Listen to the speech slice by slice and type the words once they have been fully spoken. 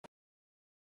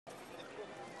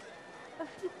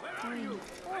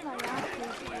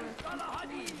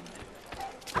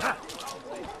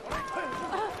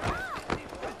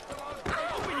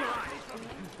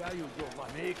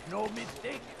Make no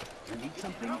mistake. You need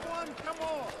something? Come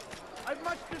on! I've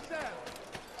much to say.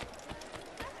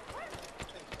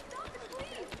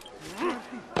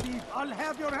 I'll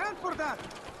have your hand for that.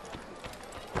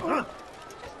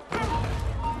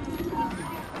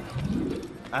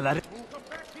 Don't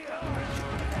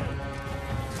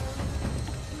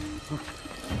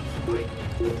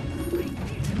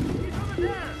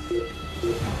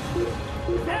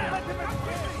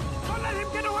let him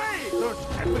get away! Search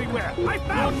everywhere! I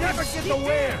found You'll him! never get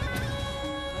away!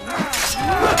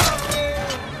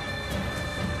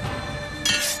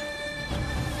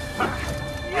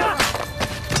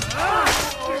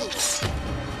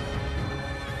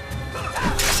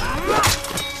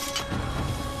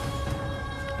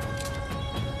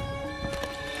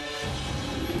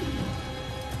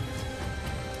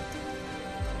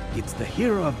 It's the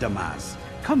hero of Damas.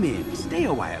 Come in, stay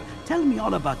a while. Tell me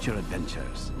all about your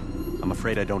adventures. I'm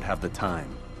afraid I don't have the time.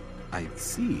 I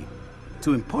see.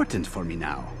 Too important for me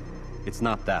now. It's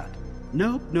not that.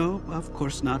 No, of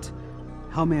course not.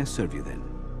 How may I serve you then?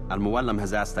 Al-Muallim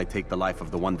has asked I take the life of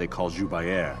the one they call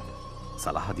Jubair.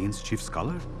 Salah ad-Din's chief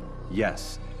scholar?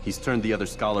 Yes, he's turned the other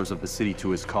scholars of the city to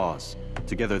his cause.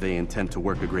 Together they intend to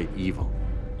work a great evil.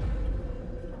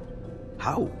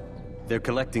 How? They're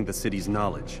collecting the city's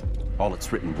knowledge, all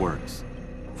its written words.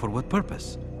 For what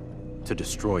purpose? To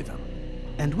destroy them.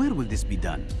 And where will this be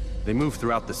done? They move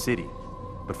throughout the city,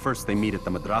 but first they meet at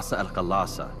the Madrasa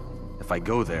al-Qalasa. If I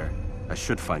go there, I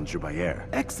should find Jubair.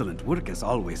 Excellent work as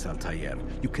always, Altair.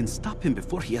 You can stop him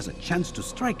before he has a chance to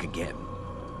strike again.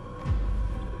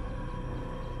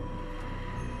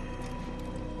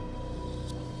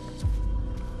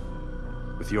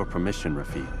 With your permission,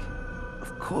 Rafiq.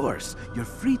 Of course. You're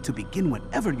free to begin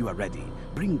whenever you are ready.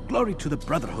 Bring glory to the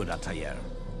Brotherhood, Altair.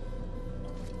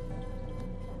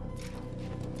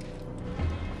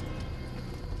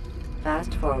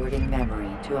 Fast-forwarding memory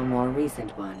to a more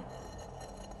recent one.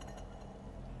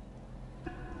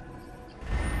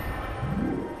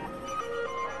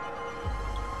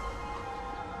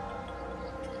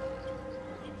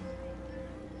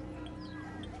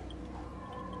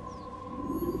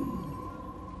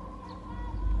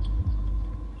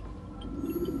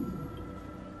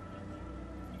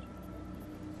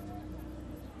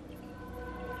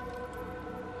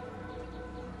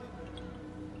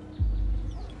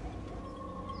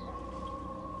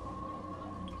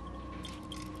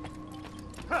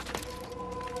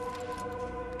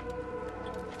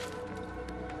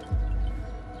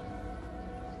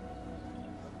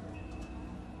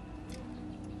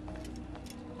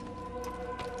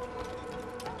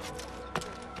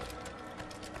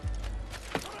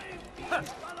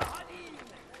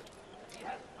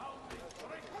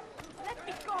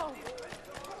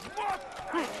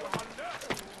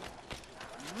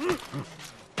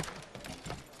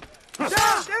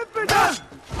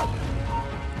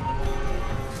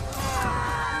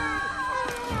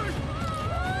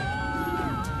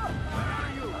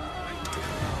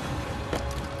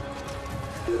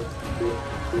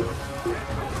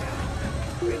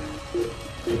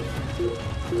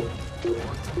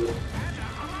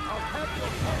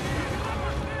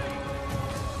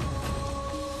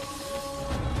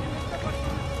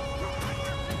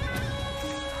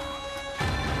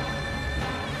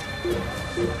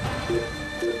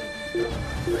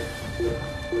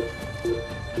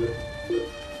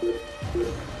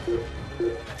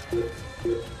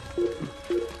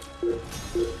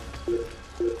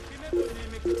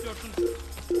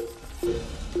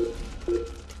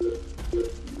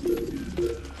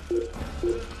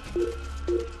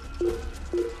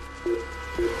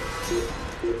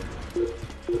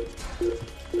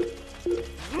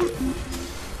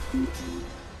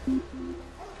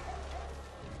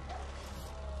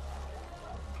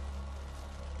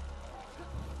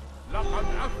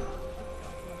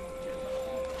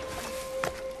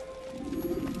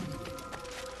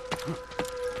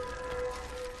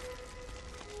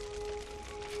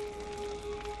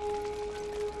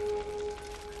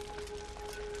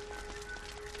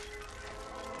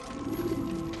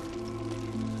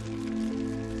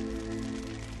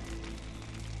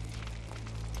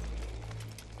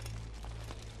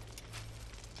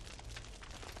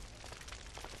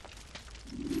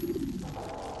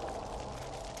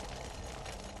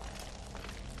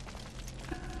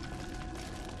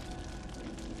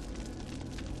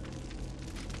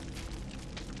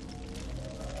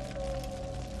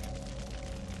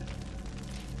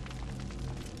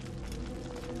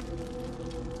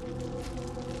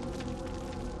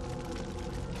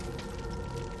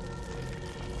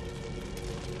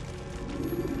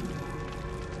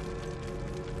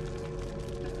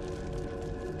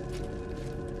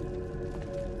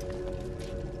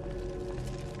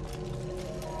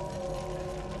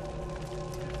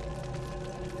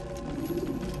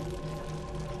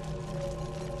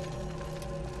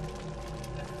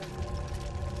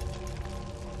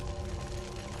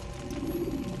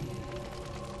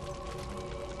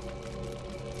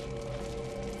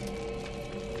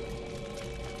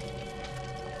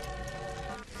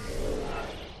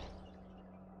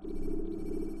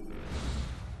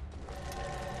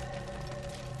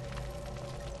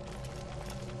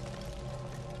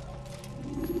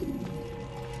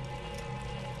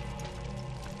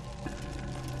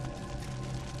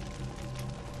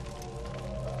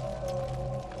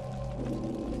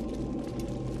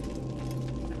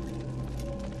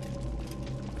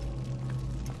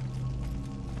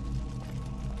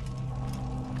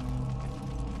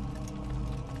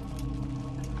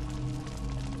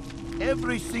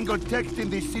 Every single text in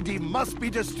this city must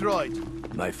be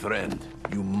destroyed. My friend,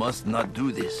 you must not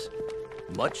do this.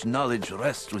 Much knowledge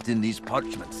rests within these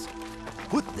parchments,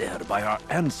 put there by our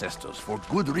ancestors for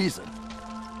good reason.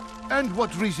 And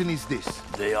what reason is this?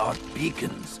 They are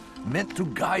beacons, meant to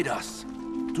guide us,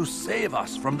 to save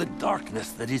us from the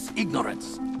darkness that is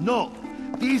ignorance. No,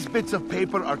 these bits of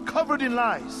paper are covered in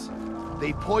lies.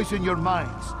 They poison your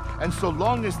minds, and so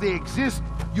long as they exist,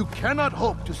 you cannot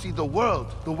hope to see the world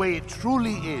the way it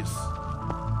truly is.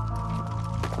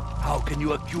 How can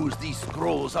you accuse these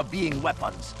scrolls of being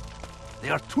weapons? They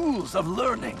are tools of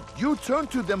learning. You turn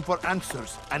to them for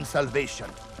answers and salvation.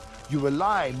 You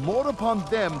rely more upon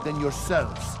them than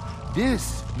yourselves.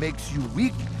 This makes you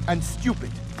weak and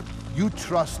stupid. You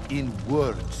trust in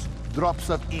words, drops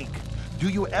of ink. Do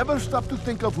you ever stop to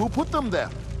think of who put them there?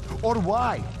 Or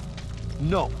why?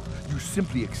 No, you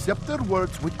simply accept their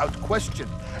words without question.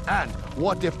 And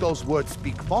what if those words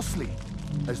speak falsely?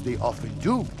 As they often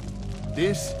do.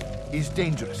 This is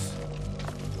dangerous.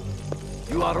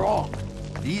 You are wrong.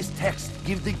 These texts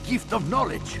give the gift of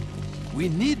knowledge. We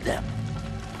need them.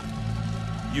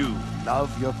 You love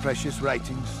your precious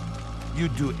writings?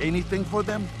 You'd do anything for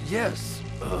them? Yes.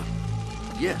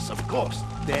 Yes, of course.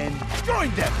 Then join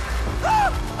them!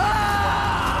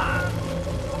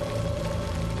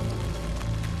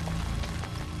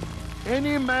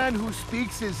 Any man who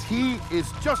speaks as he is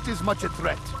just as much a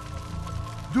threat.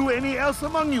 Do any else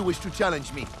among you wish to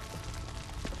challenge me?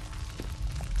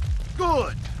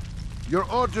 Good! Your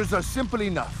orders are simple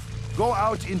enough. Go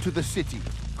out into the city,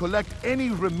 collect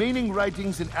any remaining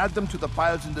writings and add them to the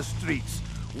piles in the streets.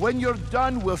 When you're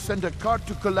done, we'll send a cart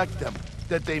to collect them,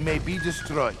 that they may be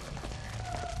destroyed.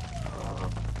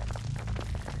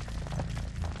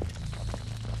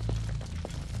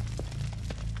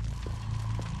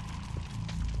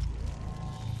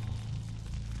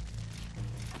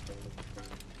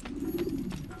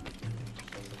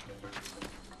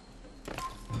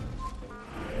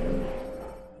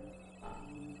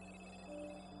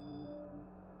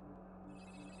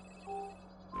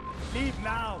 Leave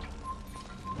now!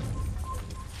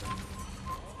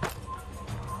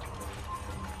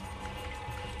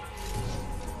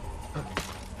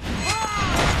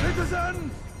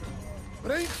 Citizens,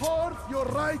 bring forth your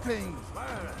writings.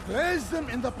 Place them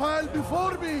in the pile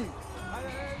before me.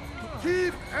 To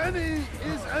keep any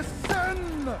is a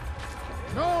sin.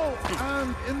 Know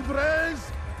and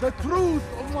embrace the truth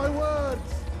of my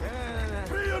words.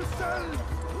 Free yourself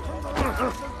from the lies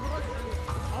and corruption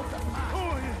of the past.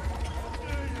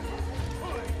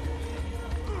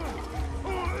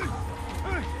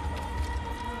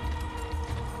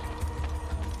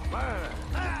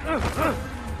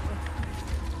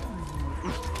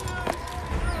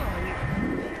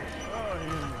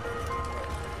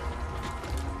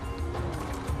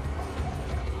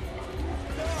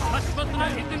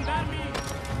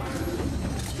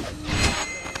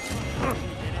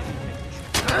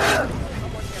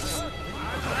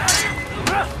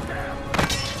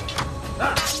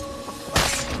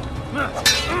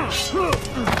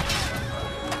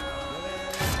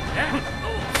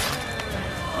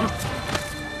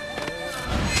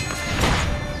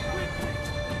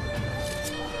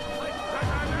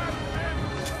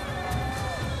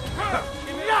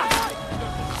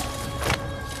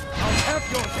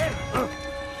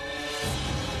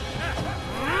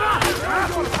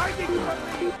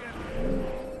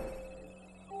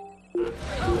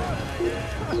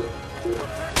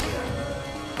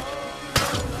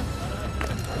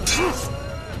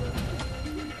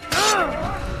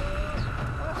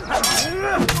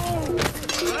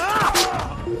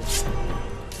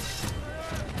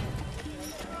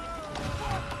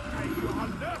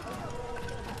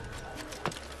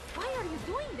 Why are you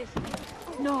doing this?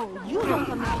 No, you don't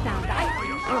understand.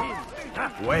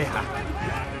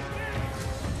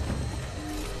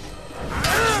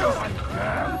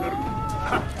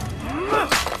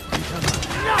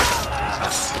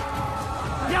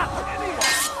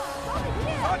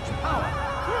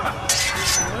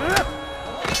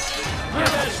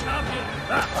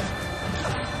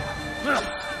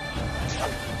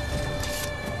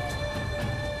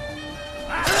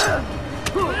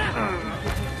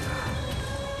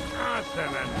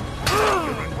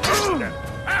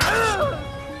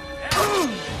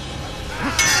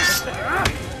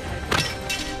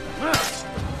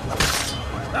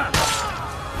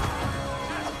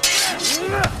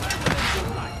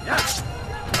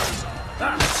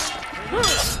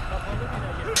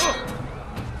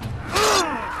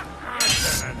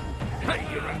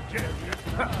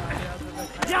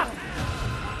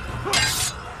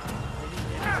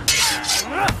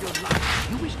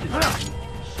 You wish to die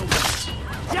so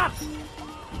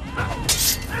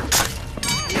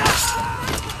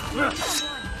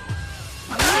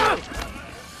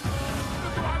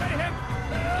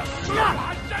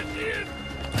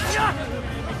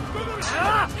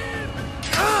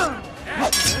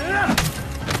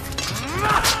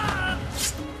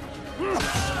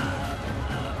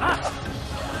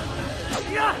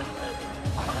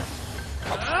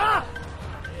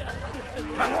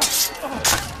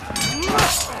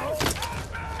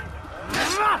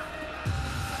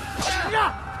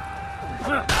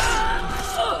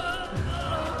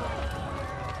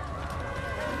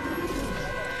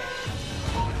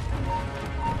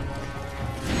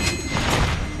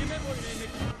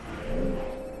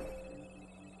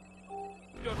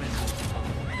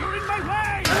You're in my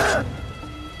way!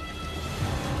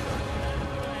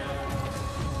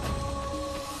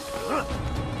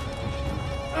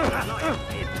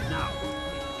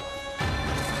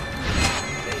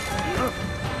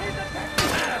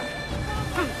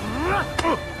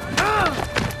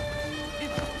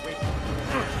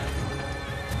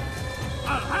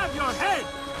 I'll have your head!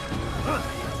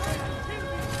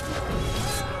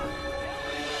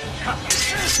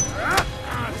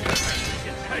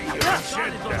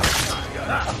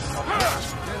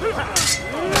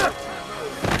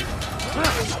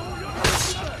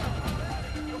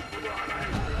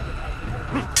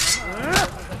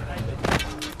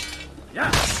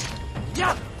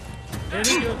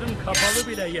 Senin gözün kapalı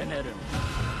bile yenerim.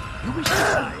 You wish to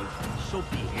die, so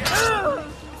be it.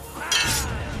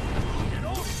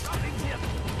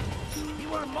 He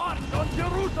will march on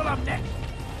Jerusalem next!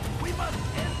 We must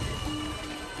end it!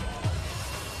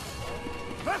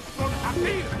 Veston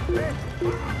Amir!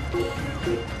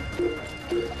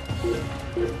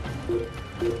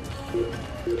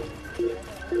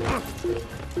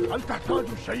 هل تحتاج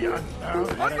شيئا؟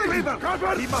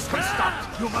 He must be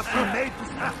stopped! You must be made to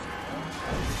stop!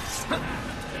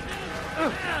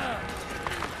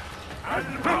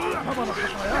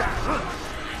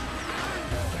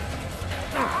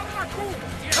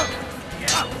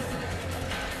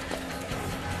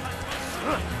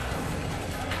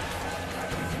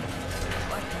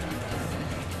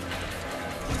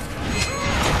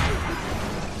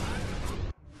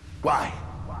 Why?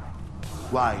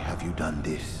 Why have you done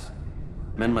this?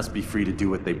 Men must be free to do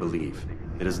what they believe.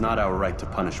 It is not our right to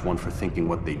punish one for thinking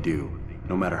what they do,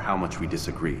 no matter how much we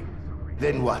disagree.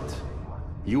 Then what?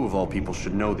 You of all people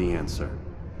should know the answer.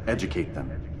 Educate them.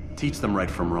 Teach them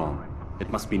right from wrong. It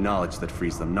must be knowledge that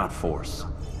frees them, not force.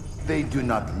 They do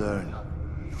not learn,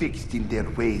 fixed in their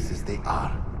ways as they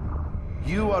are.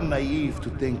 You are naive to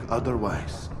think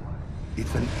otherwise.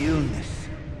 It's an illness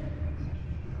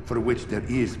for which there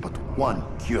is but one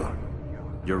cure.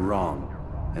 You're wrong,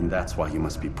 and that's why you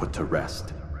must be put to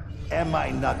rest. Am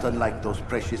I not unlike those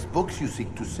precious books you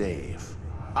seek to save?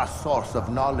 A source of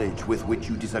knowledge with which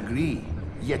you disagree,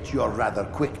 yet you're rather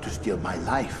quick to steal my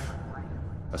life.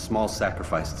 A small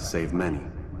sacrifice to save many.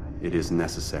 It is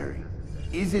necessary.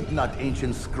 Is it not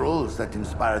ancient scrolls that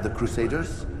inspire the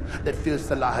Crusaders? That fill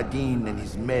Salah ad-Din and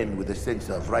his men with a sense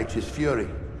of righteous fury?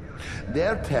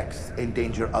 Their texts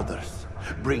endanger others,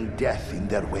 bring death in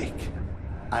their wake.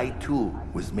 I too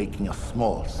was making a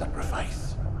small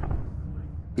sacrifice.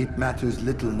 It matters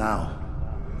little now.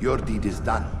 Your deed is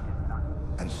done,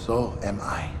 and so am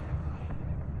I.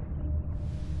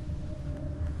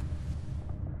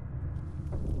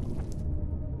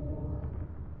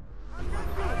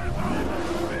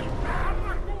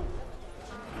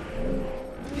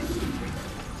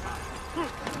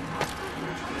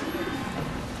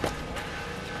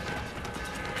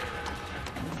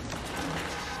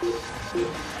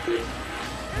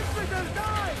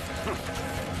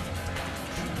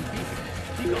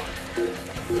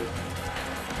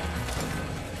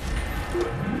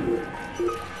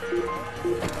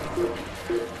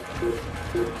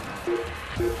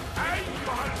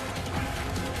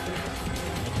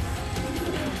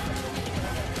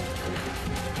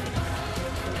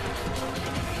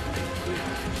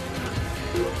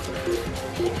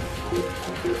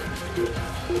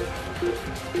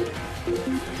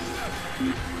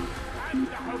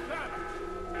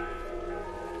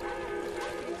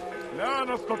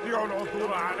 لا نستطيع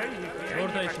العثور عليه في أي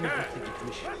Orada işimiz مكان. bitti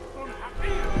gitmiş. لست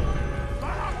حقير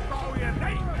سأقطع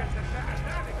يديك جزاء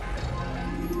ذلك.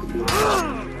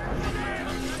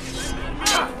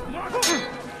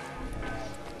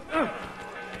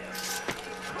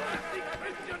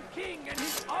 Christian king and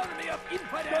his army of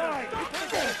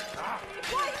infidels.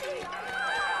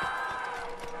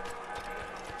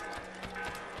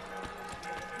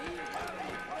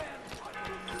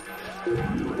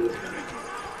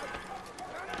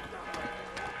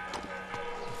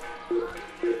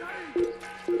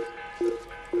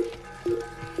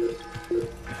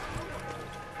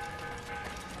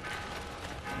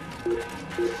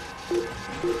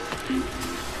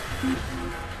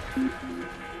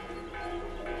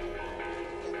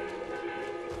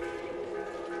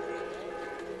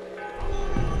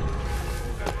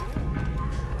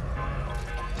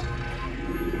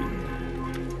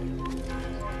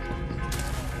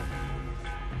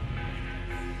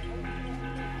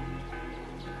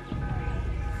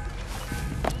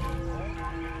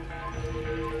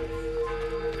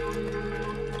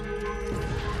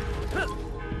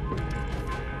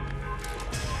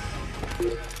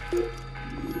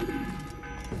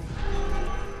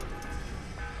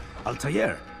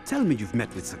 Altair, tell me you've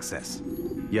met with success.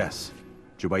 Yes.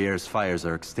 Jubair's fires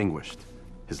are extinguished.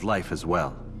 His life as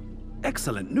well.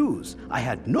 Excellent news. I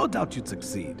had no doubt you'd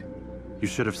succeed. You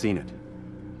should have seen it.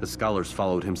 The scholars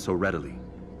followed him so readily.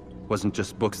 Wasn't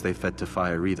just books they fed to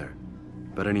fire either,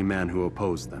 but any man who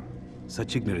opposed them.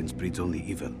 Such ignorance breeds only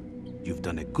evil. You've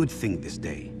done a good thing this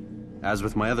day. As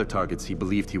with my other targets, he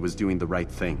believed he was doing the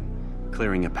right thing,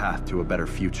 clearing a path to a better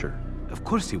future. Of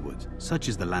course he would. Such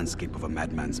is the landscape of a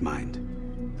madman's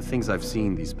mind. The things I've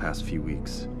seen these past few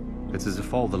weeks, it's as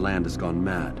if all the land has gone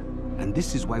mad. And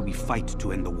this is why we fight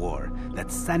to end the war, that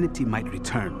sanity might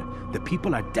return. The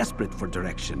people are desperate for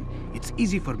direction. It's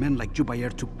easy for men like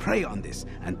Jubair to prey on this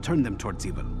and turn them towards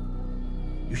evil.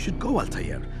 You should go,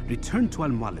 Altair. Return to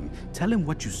Al-Mualim. Tell him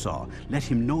what you saw. Let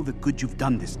him know the good you've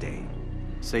done this day.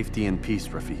 Safety and peace,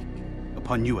 Rafiq.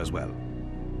 Upon you as well.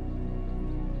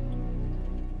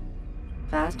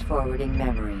 Fast-forwarding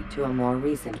memory to a more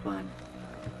recent one.